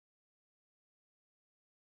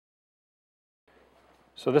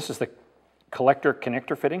So this is the collector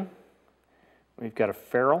connector fitting. We've got a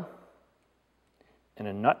ferrule and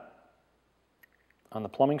a nut on the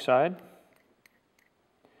plumbing side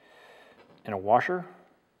and a washer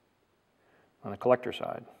on the collector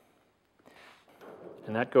side.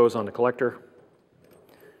 And that goes on the collector.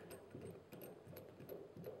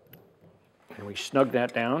 And we snug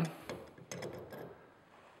that down.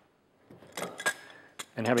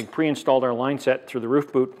 And having pre-installed our line set through the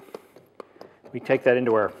roof boot, we take that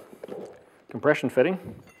into our compression fitting.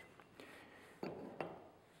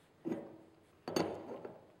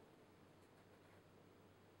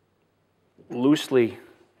 Loosely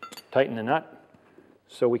tighten the nut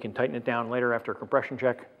so we can tighten it down later after a compression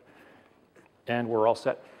check, and we're all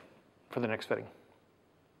set for the next fitting.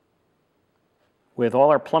 With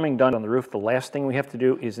all our plumbing done on the roof, the last thing we have to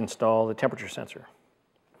do is install the temperature sensor.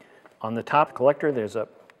 On the top collector, there's a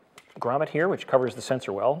grommet here which covers the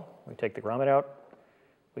sensor well. We take the grommet out,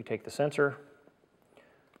 we take the sensor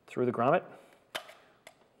through the grommet,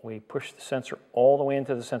 we push the sensor all the way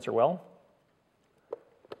into the sensor well,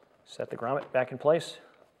 set the grommet back in place,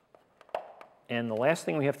 and the last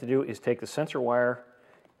thing we have to do is take the sensor wire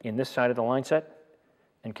in this side of the line set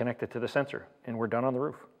and connect it to the sensor, and we're done on the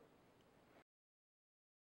roof.